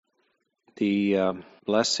The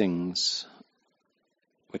blessings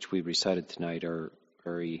which we recited tonight are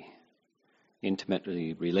very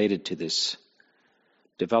intimately related to this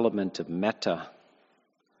development of metta.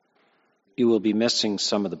 You will be missing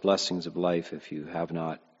some of the blessings of life if you have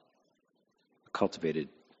not cultivated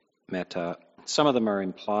metta. Some of them are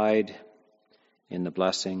implied in the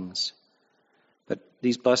blessings, but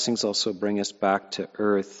these blessings also bring us back to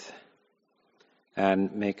earth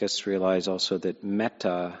and make us realize also that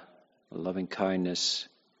metta, loving kindness,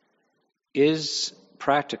 is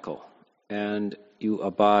practical, and you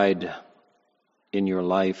abide in your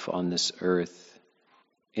life on this earth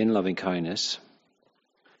in loving kindness.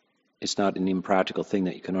 It's not an impractical thing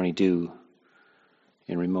that you can only do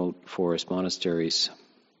in remote forest monasteries.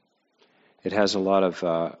 It has a lot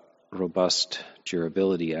of robust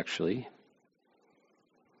durability, actually,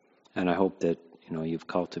 and I hope that you've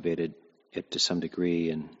cultivated it to some degree.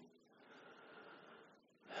 And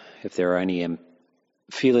if there are any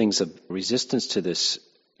feelings of resistance to this,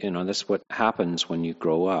 that's what happens when you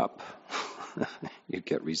grow up. You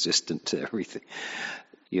get resistant to everything.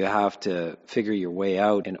 You have to figure your way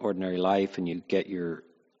out in ordinary life, and you get your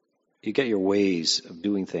ways of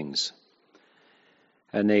doing things,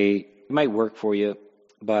 and they might work for you.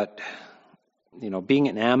 But being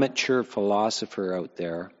an amateur philosopher out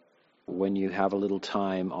there, when you have a little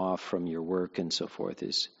time off from your work and so forth,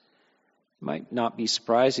 might not be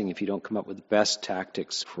surprising if you don't come up with the best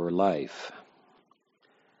tactics for life.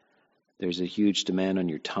 There's a huge demand on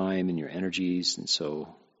your time and your energies, and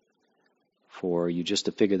so for you just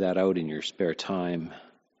to figure that out in your spare time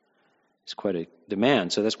is quite a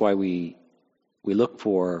demand. So that's why we look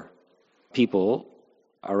for people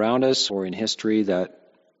around us or in history that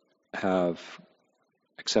have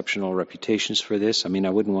exceptional reputations for this. I mean, I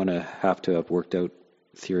wouldn't want to have worked out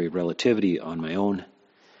theory of relativity on my own,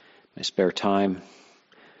 my spare time.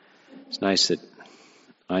 It's nice that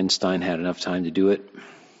Einstein had enough time to do it.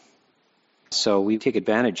 So we take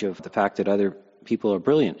advantage of the fact that other people are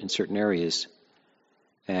brilliant in certain areas,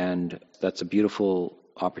 and that's a beautiful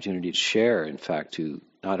opportunity to share, in fact, to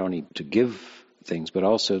not only to give things, but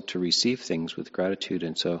also to receive things with gratitude.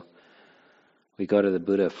 And so we go to the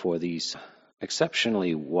Buddha for these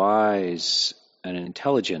exceptionally wise and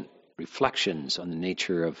intelligent reflections on the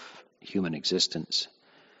nature of human existence.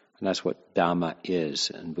 And that's what Dhamma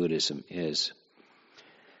is and Buddhism is.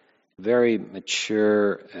 A very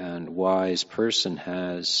mature and wise person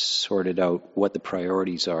has sorted out what the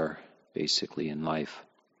priorities are, basically, in life.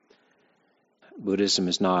 Buddhism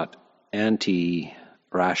is not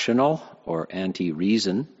anti-rational or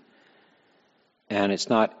anti-reason, and it's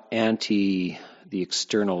not anti the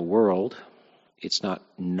external world. It's not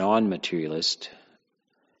non-materialist,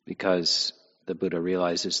 because the Buddha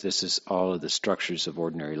realizes this is all of the structures of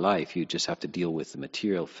ordinary life. You just have to deal with the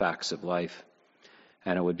material facts of life.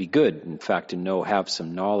 And it would be good, in fact, to have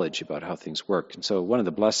some knowledge about how things work. And so one of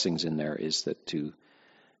the blessings in there is that to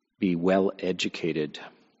be well educated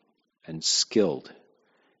and skilled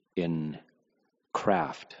in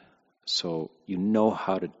craft, so you know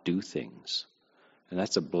how to do things. And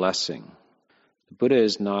that's a blessing. The Buddha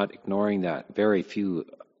is not ignoring that. Very few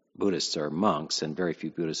Buddhists are monks, and very few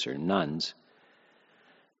Buddhists are nuns.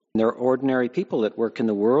 And they're ordinary people that work in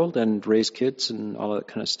the world and raise kids and all that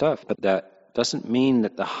kind of stuff. But that doesn't mean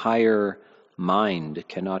that the higher mind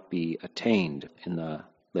cannot be attained in the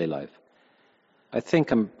lay life. I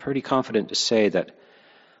think I'm pretty confident to say that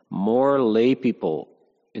more lay people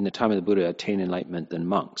in the time of the Buddha attain enlightenment than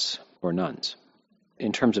monks or nuns,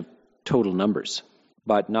 in terms of total numbers,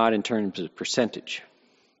 but not in terms of percentage.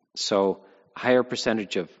 So a higher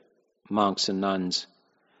percentage of monks and nuns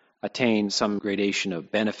attain some gradation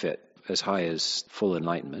of benefit as high as full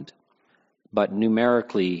enlightenment. But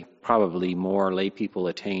numerically, probably more lay people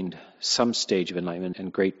attained some stage of enlightenment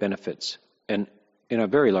and great benefits. And in a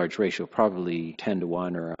very large ratio, probably 10 to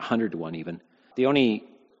 1 or 100 to 1 even. The only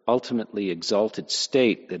ultimately exalted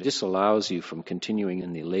state that disallows you from continuing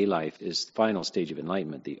in the lay life is the final stage of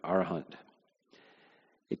enlightenment, the arahant.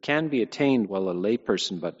 It can be attained while a lay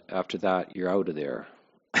person, but after that, you're out of there.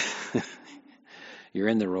 You're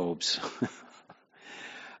in the robes.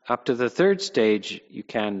 Up to the third stage, you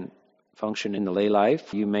can function in the lay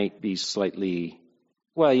life. You might be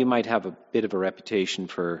you might have a bit of a reputation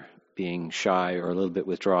for being shy or a little bit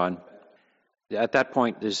withdrawn. At that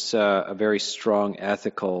point, there's a very strong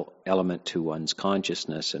ethical element to one's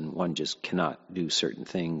consciousness, and one just cannot do certain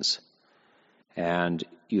things. And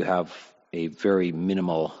you have a very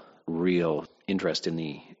minimal, real interest in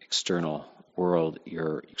the external world.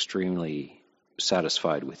 You're extremely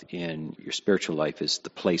satisfied within. Your spiritual life is the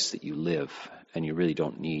place that you live, and you really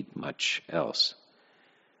don't need much else.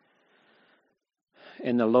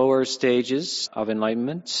 In the lower stages of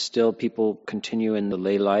enlightenment, still people continue in the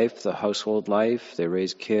lay life, the household life. They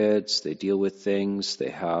raise kids, they deal with things, they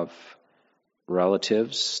have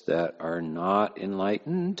relatives that are not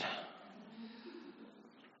enlightened,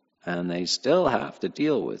 and they still have to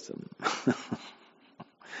deal with them.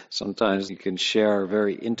 Sometimes you can share a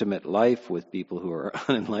very intimate life with people who are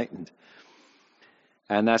unenlightened.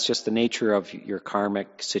 And that's just the nature of your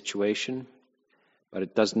karmic situation, but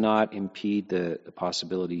it does not impede the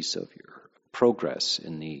possibilities of your progress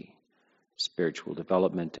in the spiritual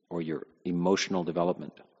development or your emotional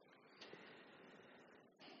development.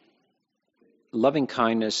 Loving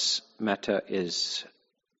kindness, metta, is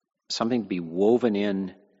something to be woven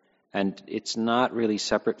in, and it's not really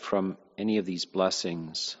separate from any of these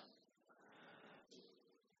blessings.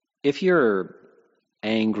 If you're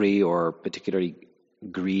angry or particularly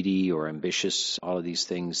greedy or ambitious, all of these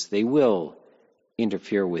things, they will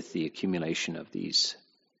interfere with the accumulation of these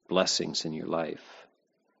blessings in your life.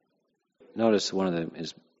 Notice one of them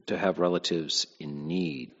is to have relatives in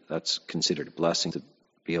need. That's considered a blessing, to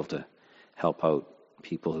be able to help out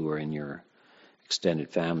people who are in your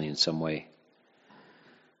extended family in some way.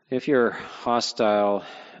 If you're hostile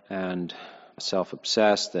and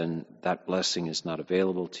self-obsessed, then that blessing is not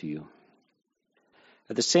available to you.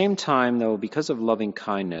 At the same time, though, because of loving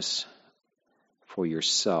kindness for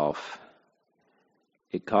yourself,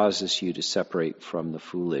 it causes you to separate from the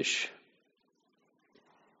foolish.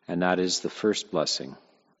 And that is the first blessing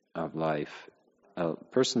of life. A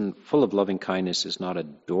person full of loving kindness is not a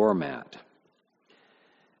doormat,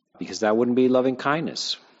 because that wouldn't be loving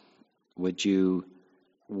kindness. Would you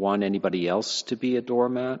want anybody else to be a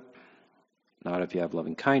doormat? Not if you have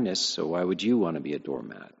loving kindness, so why would you want to be a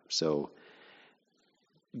doormat? So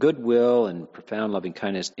goodwill and profound loving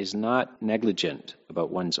kindness is not negligent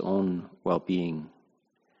about one's own well-being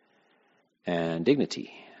and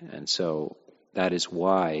dignity. And so that is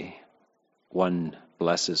why one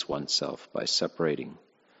blesses oneself by separating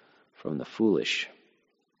from the foolish,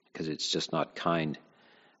 because it's just not kind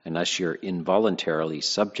unless you're involuntarily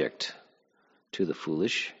subject to the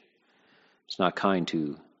foolish. It's not kind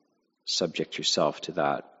to subject yourself to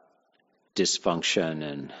that dysfunction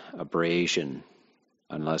and abrasion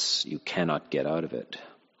unless you cannot get out of it.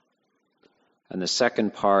 And the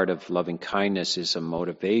second part of loving kindness is a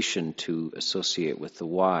motivation to associate with the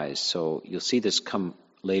wise. So you'll see this come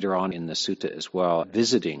later on in the sutta as well.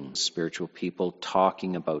 Visiting spiritual people,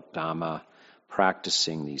 talking about Dhamma,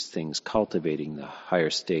 practicing these things, cultivating the higher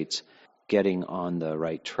states, getting on the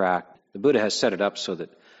right track. The Buddha has set it up so that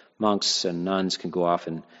monks and nuns can go off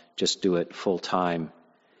and just do it full time.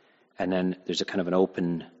 And then there's a kind of an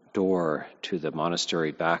open door to the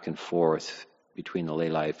monastery, back and forth between the lay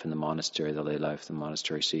life and the monastery, the lay life and the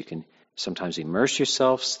monastery. So you can sometimes immerse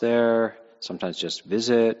yourselves there, sometimes just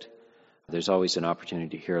visit. There's always an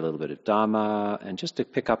opportunity to hear a little bit of Dhamma and just to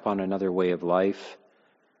pick up on another way of life.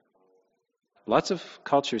 Lots of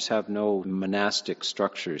cultures have no monastic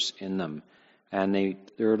structures in them, and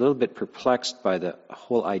they're a little bit perplexed by the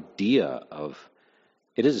whole idea of,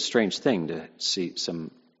 it is a strange thing to see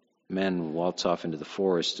some men waltz off into the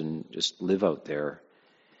forest and just live out there.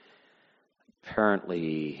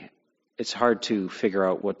 Apparently, it's hard to figure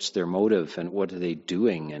out what's their motive and what are they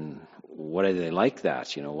doing and what are they like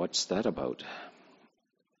that, what's that about?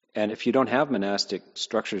 And if you don't have monastic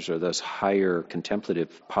structures or those higher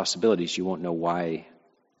contemplative possibilities, you won't know why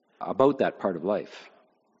about that part of life.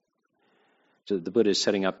 So the Buddha is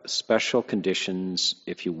setting up special conditions.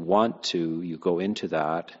 If you want to, you go into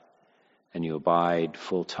that and you abide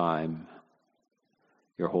full time,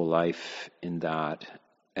 your whole life in that.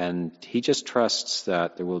 And he just trusts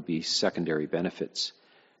that there will be secondary benefits.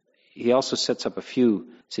 He also sets up a few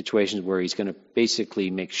situations where he's going to basically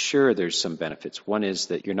make sure there's some benefits. One is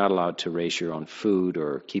that you're not allowed to raise your own food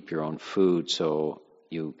or keep your own food, so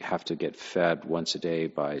you have to get fed once a day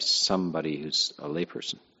by somebody who's a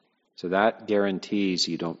layperson. So that guarantees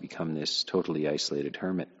you don't become this totally isolated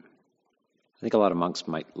hermit. I think a lot of monks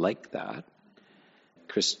might like that.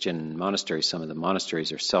 Christian monasteries, some of the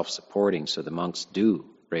monasteries are self-supporting, so the monks do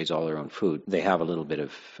raise all their own food. They have a little bit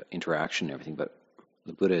of interaction and everything, but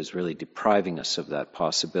the Buddha is really depriving us of that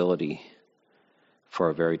possibility for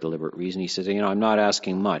a very deliberate reason. He says, I'm not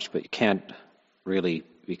asking much, but you can't really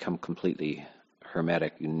become completely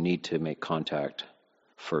hermetic. You need to make contact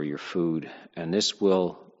for your food, and this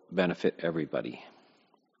will benefit everybody.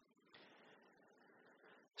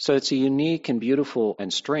 So it's a unique and beautiful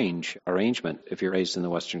and strange arrangement. If you're raised in the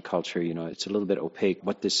Western culture, it's a little bit opaque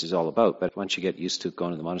what this is all about. But once you get used to going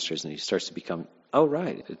to the monasteries, and it starts to become, oh,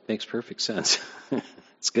 right, it makes perfect sense.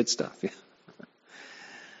 It's good stuff. Yeah.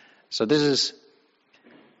 So this is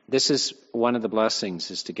This is one of the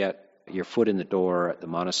blessings, is to get your foot in the door at the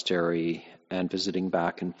monastery and visiting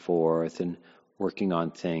back and forth and working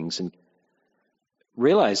on things and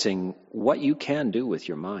realizing what you can do with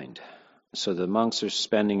your mind. So the monks are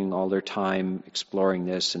spending all their time exploring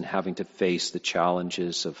this and having to face the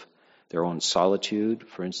challenges of their own solitude,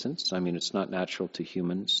 for instance. I mean, it's not natural to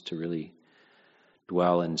humans to really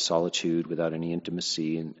dwell in solitude without any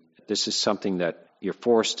intimacy. And this is something that you're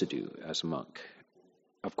forced to do as a monk.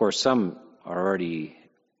 Of course, some are already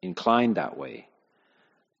inclined that way.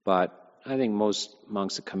 But I think most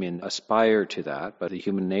monks that come in aspire to that, but the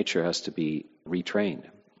human nature has to be retrained.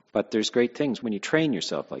 But there's great things when you train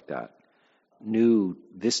yourself like that. New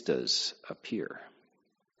vistas appear.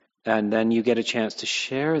 And then you get a chance to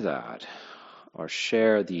share that, or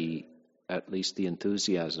share at least the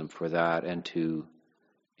enthusiasm for that, and to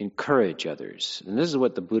encourage others. And this is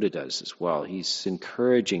what the Buddha does as well. He's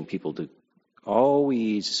encouraging people to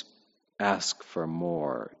always ask for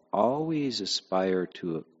more, always aspire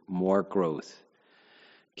to more growth.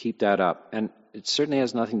 Keep that up. And it certainly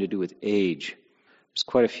has nothing to do with age. There's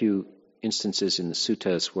quite a few instances in the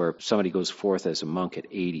suttas where somebody goes forth as a monk at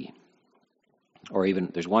 80. Or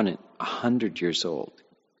even, there's one at 100 years old,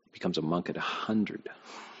 becomes a monk at 100,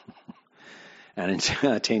 and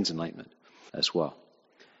attains enlightenment as well.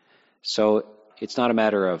 So it's not a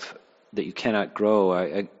matter of that you cannot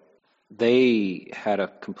grow. They had a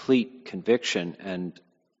complete conviction and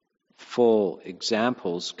full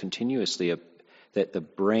examples continuously that the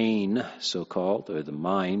brain, so-called, or the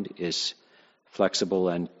mind, is flexible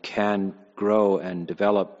and can grow and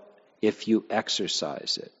develop if you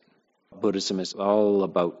exercise it. Buddhism is all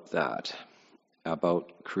about that,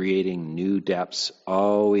 about creating new depths,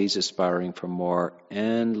 always aspiring for more,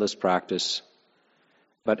 endless practice,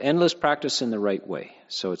 but endless practice in the right way.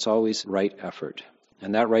 So it's always right effort.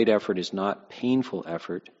 And that right effort is not painful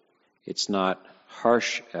effort. It's not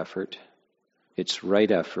harsh effort. It's right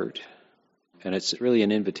effort. And it's really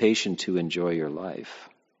an invitation to enjoy your life.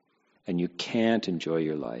 And you can't enjoy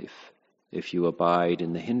your life if you abide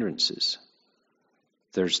in the hindrances.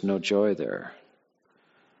 There's no joy there.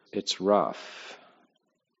 It's rough.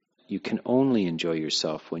 You can only enjoy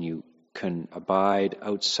yourself when you can abide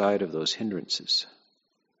outside of those hindrances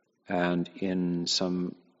and in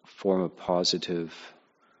some form of positive,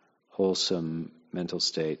 wholesome mental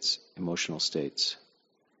states, emotional states.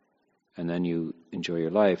 And then you enjoy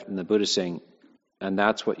your life. And the Buddha's saying, and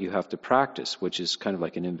that's what you have to practice, which is kind of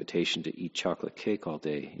like an invitation to eat chocolate cake all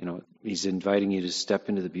day. You know, he's inviting you to step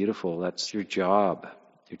into the beautiful. That's your job.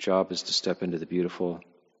 Your job is to step into the beautiful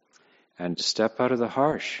and to step out of the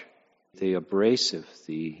harsh, the abrasive,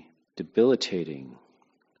 the debilitating,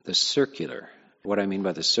 the circular. What I mean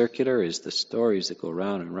by the circular is the stories that go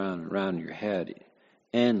round and round and round in your head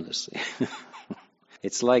endlessly.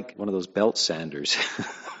 It's like one of those belt sanders.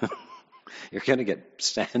 You're going to get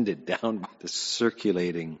sanded down by the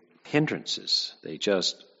circulating hindrances. They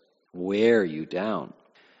just wear you down.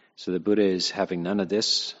 So the Buddha is having none of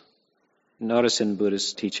this. Notice in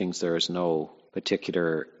Buddhist teachings there is no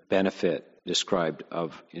particular benefit described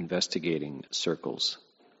of investigating circles.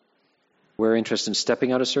 We're interested in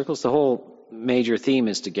stepping out of circles. The whole major theme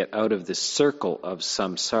is to get out of this circle of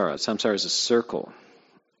samsara. Samsara is a circle.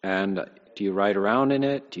 And do you ride around in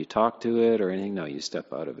it? Do you talk to it or anything? No, you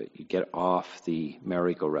step out of it. You get off the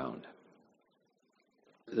merry-go-round.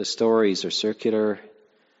 The stories are circular.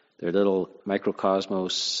 They're little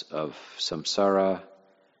microcosmos of samsara.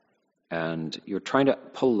 And you're trying to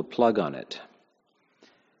pull the plug on it.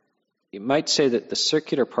 You might say that the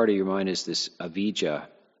circular part of your mind is this avijja,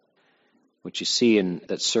 which you see in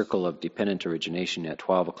that circle of dependent origination at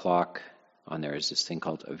 12 o'clock. On there is this thing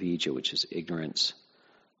called avijja, which is ignorance,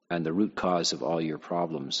 and the root cause of all your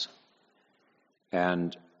problems.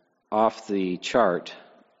 And off the chart,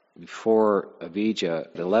 before avijja,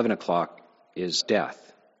 at 11 o'clock is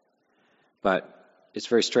death. But it's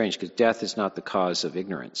very strange because death is not the cause of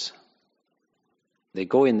ignorance. They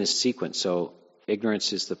go in this sequence, so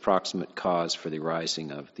ignorance is the proximate cause for the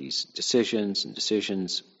arising of these decisions, and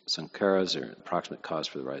decisions, sankharas, are the proximate cause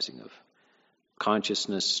for the rising of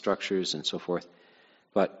consciousness, structures, and so forth.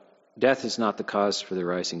 But death is not the cause for the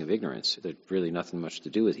rising of ignorance. There's really nothing much to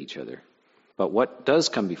do with each other. But what does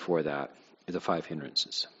come before that are the 5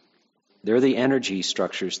 hindrances. They're the energy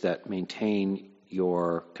structures that maintain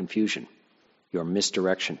your confusion, your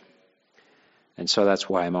misdirection. And so that's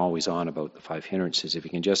why I'm always on about the 5 hindrances. If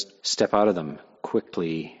you can just step out of them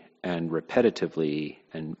quickly and repetitively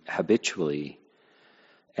and habitually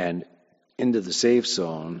and into the safe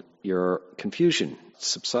zone, your confusion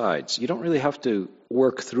subsides. You don't really have to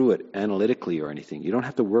work through it analytically or anything. You don't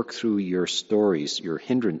have to work through your stories, your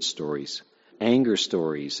hindrance stories, anger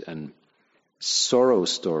stories, and sorrow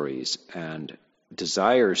stories, and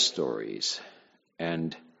desire stories,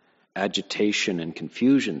 and agitation and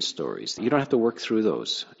confusion stories. You don't have to work through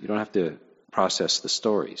those. You don't have to process the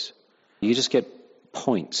stories. You just get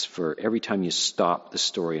points for every time you stop the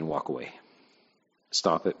story and walk away.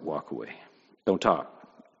 Stop it, walk away. Don't talk.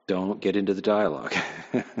 Don't get into the dialogue.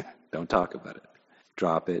 Don't talk about it.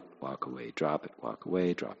 Drop it, walk away. Drop it, walk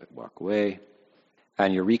away. Drop it, walk away.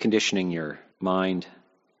 And you're reconditioning your mind.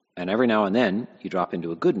 And every now and then, you drop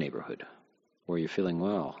into a good neighborhood where you're feeling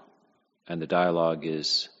well. And the dialogue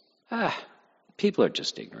is, people are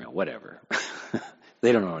just ignorant, whatever.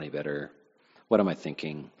 They don't know any better. What am I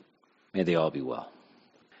thinking? May they all be well.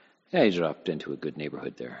 Yeah, you dropped into a good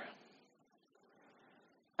neighborhood there.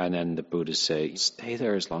 And then the Buddhists say, stay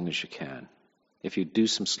there as long as you can. If you do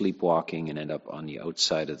some sleepwalking and end up on the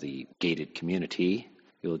outside of the gated community,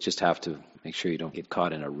 you'll just have to make sure you don't get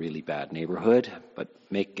caught in a really bad neighborhood, but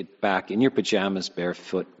make it back in your pajamas,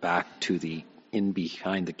 barefoot, back to the in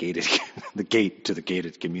behind the gated, the gate to the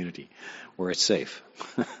gated community, where it's safe.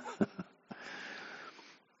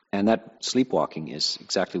 And that sleepwalking is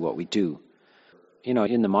exactly what we do.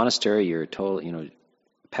 In the monastery, you're told,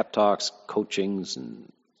 pep talks, coachings,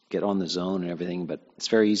 and get on the zone and everything, but it's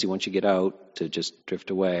very easy once you get out to just drift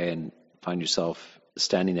away and find yourself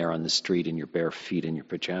standing there on the street in your bare feet in your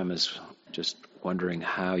pajamas, just wondering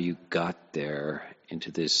how you got there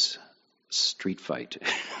into this street fight.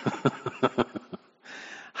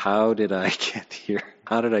 How did I get here?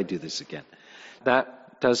 How did I do this again?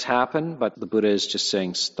 That does happen, but the Buddha is just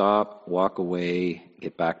saying, stop, walk away,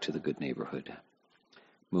 get back to the good neighborhood.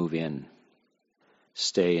 Move in.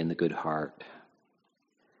 Stay in the good heart.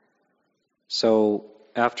 So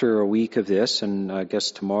after a week of this, and I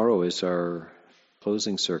guess tomorrow is our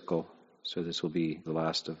closing circle, so this will be the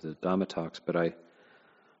last of the Dhamma talks, but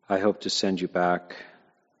I hope to send you back,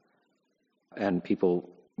 and people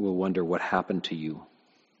will wonder what happened to you,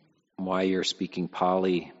 why you're speaking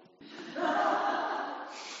Pali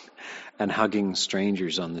and hugging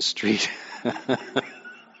strangers on the street.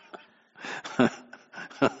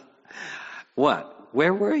 What?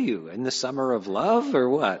 Where were you? In the summer of love or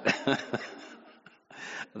what?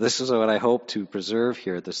 This is what I hope to preserve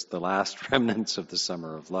here, the last remnants of the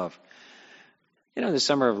summer of love. The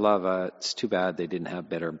summer of love, it's too bad they didn't have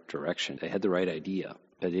better direction. They had the right idea,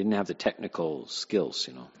 but they didn't have the technical skills,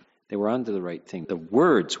 They were onto the right thing. The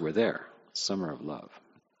words were there, summer of love.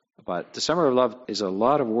 But the summer of love is a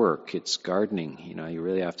lot of work. It's gardening, you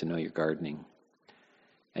really have to know your gardening.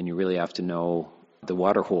 And you really have to know the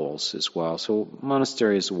water holes as well. So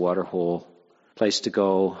monastery is a water hole, place to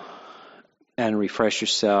go and refresh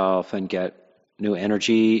yourself and get new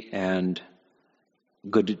energy and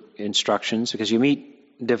good instructions, because you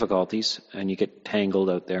meet difficulties and you get tangled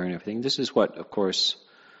out there and everything. This is what, of course,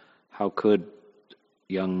 how could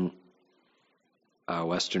young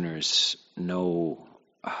Westerners know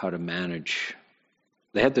how to manage?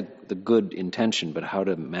 They had the good intention, but how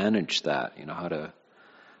to manage that, how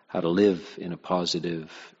to live in a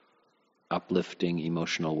positive, uplifting,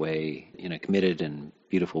 emotional way, in a committed and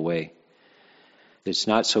beautiful way. It's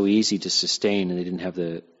not so easy to sustain, and they didn't have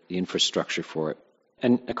the infrastructure for it.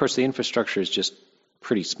 And, of course, the infrastructure is just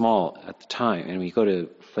pretty small at the time. And when you go to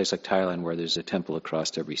a place like Thailand where there's a temple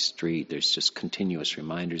across every street, there's just continuous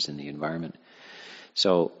reminders in the environment.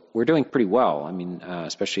 So we're doing pretty well. I mean,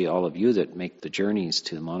 especially all of you that make the journeys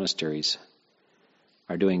to the monasteries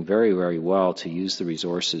are doing very, very well to use the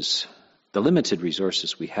resources, the limited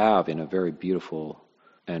resources we have, in a very beautiful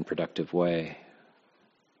and productive way.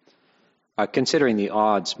 Considering the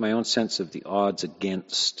odds, my own sense of the odds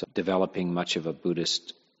against developing much of a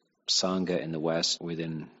Buddhist Sangha in the West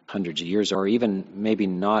within hundreds of years, or even maybe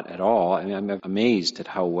not at all, I mean, I'm amazed at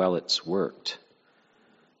how well it's worked.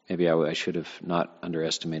 Maybe I should have not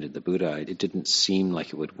underestimated the Buddha. It didn't seem like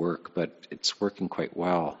it would work, but it's working quite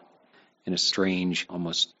well in a strange,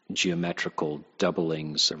 almost geometrical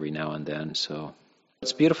doublings every now and then. So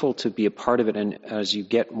it's beautiful to be a part of it, and as you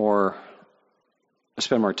get more,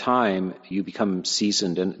 spend more time, you become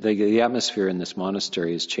seasoned. And the atmosphere in this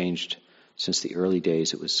monastery has changed since the early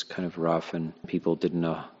days. It was kind of rough, and people didn't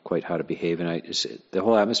know quite how to behave. And the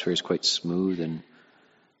whole atmosphere is quite smooth and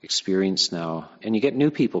experienced now. And you get new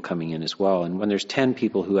people coming in as well. And when there's 10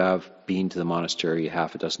 people who have been to the monastery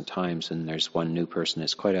half a dozen times, and there's one new person,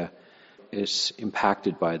 it's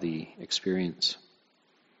impacted by the experience.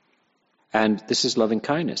 And this is loving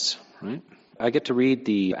kindness, right? I get to read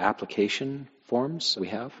the application forms we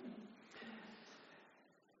have.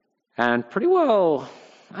 And pretty well,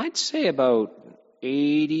 I'd say about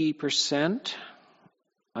 80%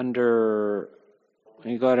 under,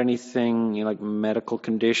 you got anything, like medical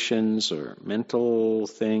conditions or mental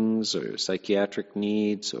things or psychiatric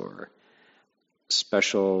needs or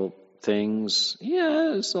special things?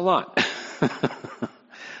 Yeah, it's a lot.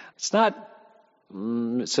 It's not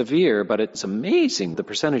severe, but it's amazing the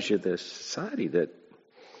percentage of the society that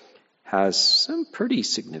has some pretty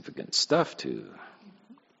significant stuff to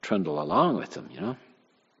trundle along with them,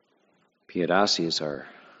 Piyadasi is our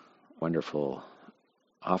wonderful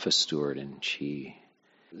office steward, and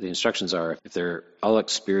the instructions are if they're all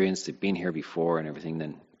experienced, they've been here before and everything,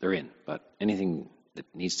 then they're in. But anything that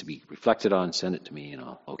needs to be reflected on, send it to me and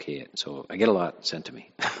I'll okay it. So I get a lot sent to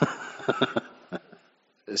me.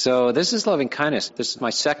 So this is loving kindness. This is my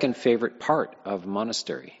second favorite part of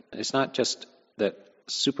monastery. It's not just that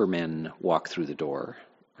supermen walk through the door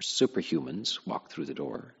or superhumans walk through the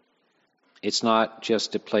door. It's not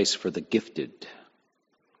just a place for the gifted,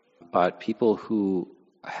 but people who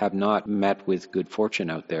have not met with good fortune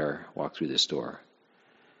out there walk through this door,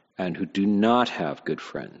 and who do not have good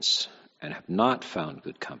friends and have not found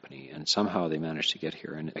good company, and somehow they manage to get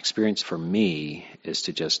here. And experience for me is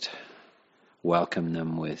to just welcome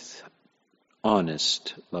them with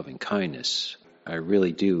honest, loving kindness. I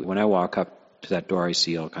really do. When I walk up to that door, I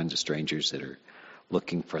see all kinds of strangers that are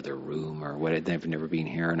looking for their room or what. They've never been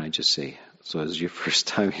here, and I just say, so is your first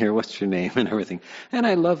time here? What's your name and everything? And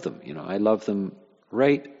I love them. I love them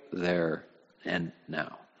right there and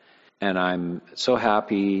now. And I'm so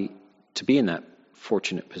happy to be in that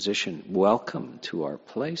fortunate position. Welcome to our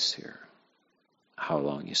place here. How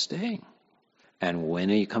long are you staying? And when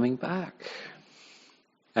are you coming back?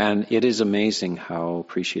 And it is amazing how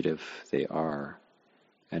appreciative they are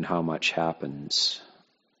and how much happens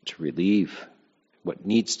to relieve what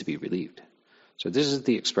needs to be relieved. So this is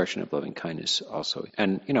the expression of loving kindness also.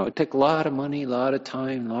 And, it took a lot of money, a lot of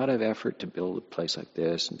time, a lot of effort to build a place like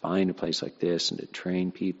this and find a place like this and to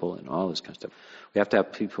train people and all this kind of stuff. We have to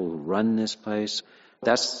have people who run this place.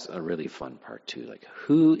 That's a really fun part too. Like,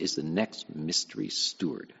 who is the next mystery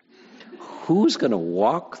steward? Who's going to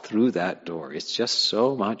walk through that door? It's just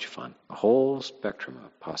so much fun. A whole spectrum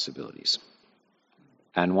of possibilities.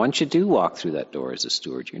 And once you do walk through that door as a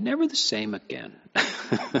steward, you're never the same again.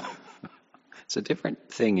 It's a different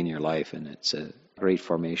thing in your life, and it's a great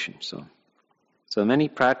formation. So many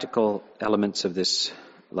practical elements of this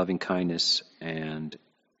loving kindness. And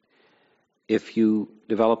if you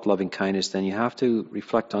develop loving kindness, then you have to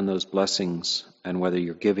reflect on those blessings and whether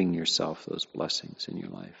you're giving yourself those blessings in your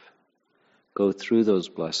life. Go through those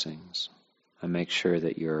blessings and make sure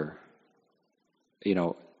that you're,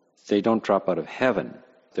 they don't drop out of heaven.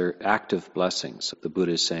 They're active blessings. The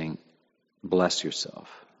Buddha is saying, bless yourself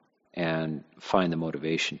and find the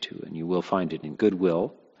motivation to. And you will find it in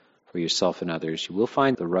goodwill for yourself and others. You will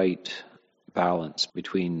find the right balance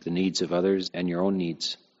between the needs of others and your own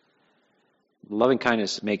needs. Loving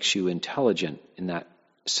kindness makes you intelligent in that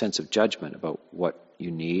sense of judgment about what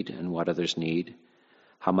you need and what others need,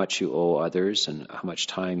 how much you owe others and how much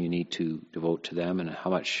time you need to devote to them and how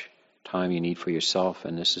much time you need for yourself.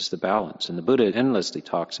 And this is the balance. And the Buddha endlessly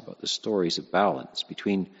talks about the stories of balance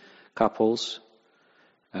between couples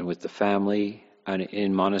and with the family and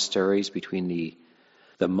in monasteries between the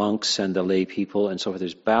monks and the lay people and so forth.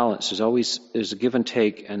 There's balance. There's a give and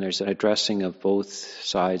take, and there's an addressing of both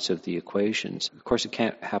sides of the equations. Of course, it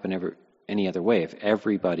can't happen any other way. If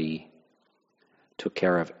everybody took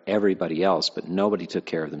care of everybody else, but nobody took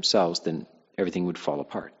care of themselves, then everything would fall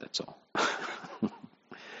apart. That's all.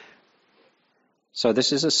 So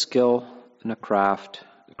this is a skill and a craft,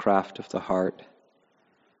 the craft of the heart,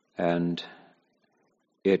 and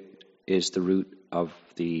it is the root of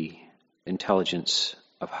the intelligence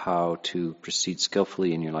of how to proceed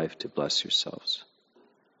skillfully in your life to bless yourselves.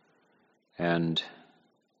 And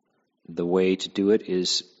the way to do it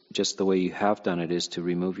is just the way you have done it, is to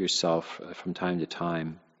remove yourself from time to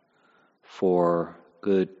time for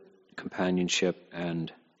good companionship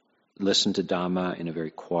and listen to Dhamma in a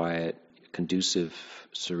very quiet, conducive,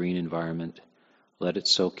 serene environment. Let it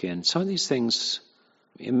soak in. Some of these things,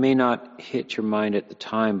 it may not hit your mind at the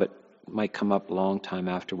time, but might come up a long time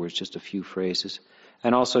afterwards, just a few phrases.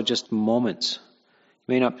 And also just moments.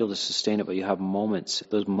 You may not be able to sustain it, but you have moments.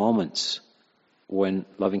 Those moments when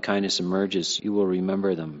loving kindness emerges, you will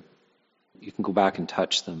remember them. You can go back and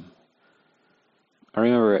touch them. I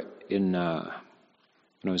remember when I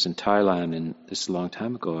was in Thailand, and this is a long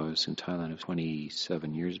time ago, I was in Thailand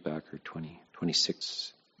 27 years back, or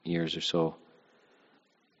 26 years or so.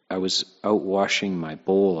 I was out washing my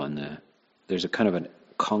bowl there's a kind of a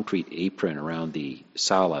concrete apron around the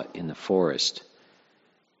sala in the forest,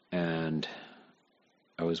 and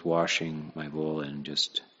I was washing my bowl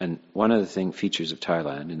and one of the features of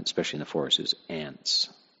Thailand, and especially in the forest, is ants.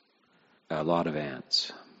 A lot of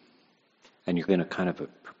ants. And you're in a kind of a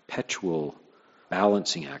perpetual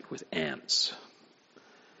balancing act with ants.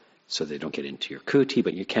 So they don't get into your kuti,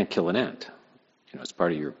 but you can't kill an ant. It's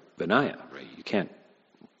part of your Vinaya, right? You can't.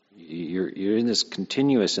 You're in this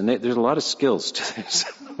continuous, and there's a lot of skills to this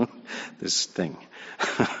this thing.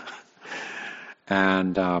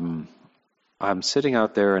 And I'm sitting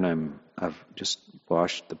out there, and I've just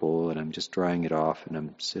washed the bowl, and I'm just drying it off, and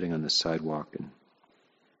I'm sitting on the sidewalk,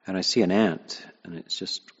 and I see an ant, and it's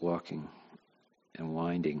just walking and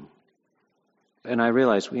winding, and I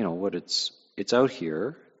realize, what it's out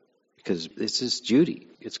here because it's its duty.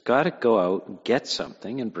 It's got to go out and get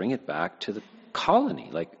something and bring it back to the colony.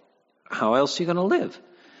 Like, how else are you going to live?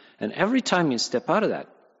 And every time you step out of that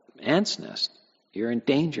ant's nest, you're in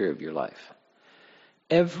danger of your life.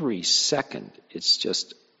 Every second, it's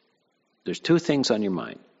just, there's two things on your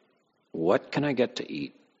mind. What can I get to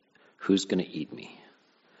eat? Who's going to eat me?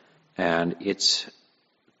 And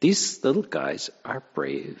these little guys are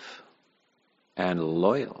brave and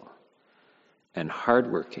loyal and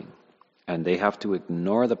hardworking, and they have to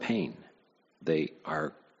ignore the pain. They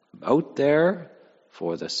are out there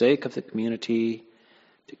for the sake of the community,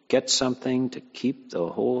 to get something, to keep the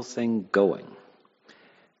whole thing going.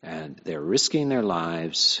 And they're risking their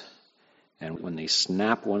lives, and when they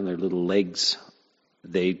snap one of their little legs,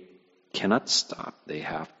 they cannot stop. They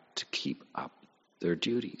have to keep up their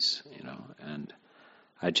duties, And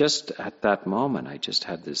at that moment, I just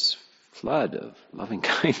had this flood of loving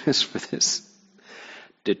kindness for this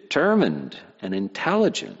determined and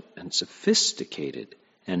intelligent and sophisticated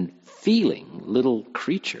and feeling little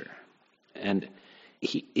creature. And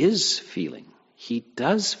he is feeling. He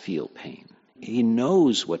does feel pain. He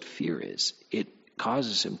knows what fear is. It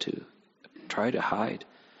causes him to try to hide.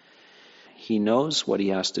 He knows what he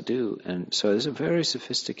has to do. And so there's a very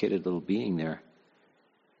sophisticated little being there.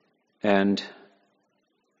 And,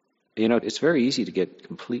 it's very easy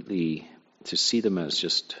to see them as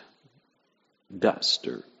just dust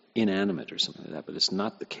or inanimate or something like that, but it's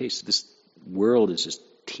not the case. This world is just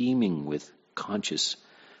teeming with conscious,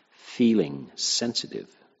 feeling, sensitive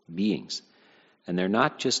beings. And they're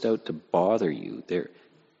not just out to bother you. They're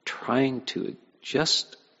trying to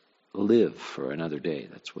just live for another day.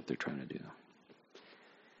 That's what they're trying to do.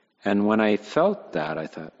 And when I felt that, I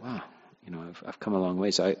thought, wow, I've come a long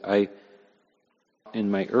ways. In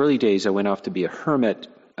my early days, I went off to be a hermit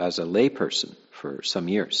as a layperson for some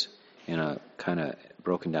years in a kind of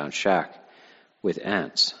broken down shack with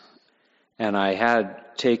ants. And I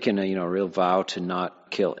had taken a real vow to not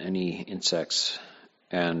kill any insects.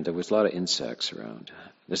 And there was a lot of insects around.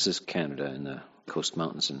 This is Canada in the Coast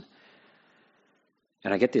Mountains.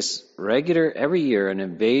 And I get this every year, an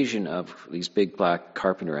invasion of these big black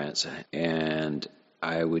carpenter ants. And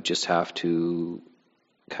I would just have to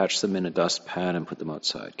catch them in a dustpan and put them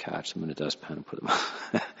outside. Catch them in a dustpan and put them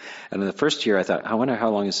out. And in the first year, I thought, I wonder how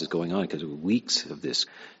long this is going on, because there were weeks of this.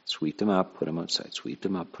 Sweep them up, put them outside. Sweep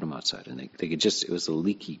them up, put them outside. And they could it was a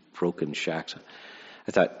leaky, broken shack.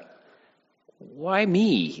 I thought, why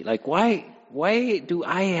me? Like, why do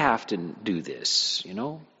I have to do this,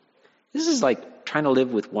 This is like trying to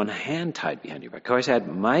live with one hand tied behind your back. I always had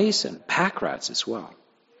mice and pack rats as well.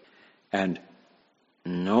 And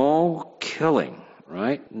no killing,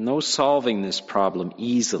 right? No solving this problem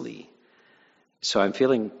easily. So I'm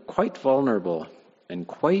feeling quite vulnerable and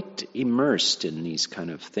quite immersed in these kind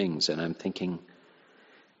of things. And I'm thinking,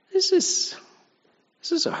 this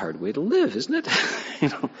is a hard way to live, isn't it?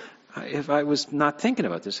 If I was not thinking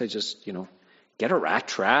about this, I just, get a rat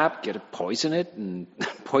trap, poison it, and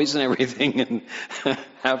poison everything, and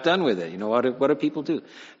have done with it. What do people do?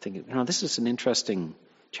 Thinking, this is an interesting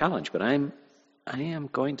challenge, but I am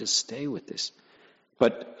going to stay with this.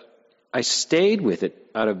 But I stayed with it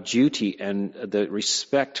out of duty and the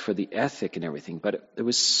respect for the ethic and everything, but it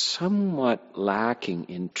was somewhat lacking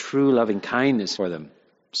in true loving kindness for them.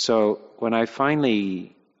 So when I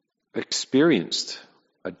finally experienced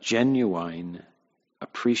a genuine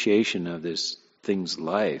appreciation of this thing's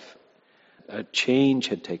life, a change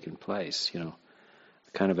had taken place,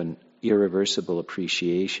 kind of an irreversible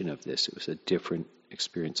appreciation of this. It was a different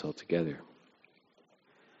experience altogether.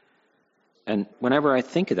 And whenever I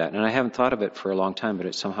think of that, and I haven't thought of it for a long time,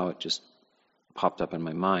 but somehow it just popped up in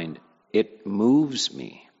my mind, it moves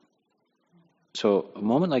me. So a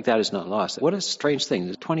moment like that is not lost. What a strange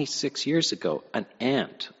thing. 26 years ago, an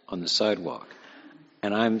ant on the sidewalk.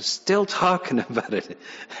 And I'm still talking about it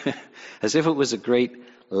as if it was a great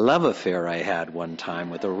love affair I had one time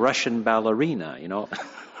with a Russian ballerina, you know.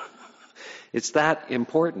 It's that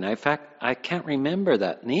important. In fact, I can't remember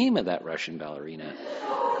that name of that Russian ballerina,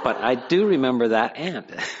 but I do remember that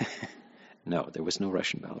aunt. No, there was no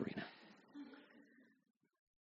Russian ballerina.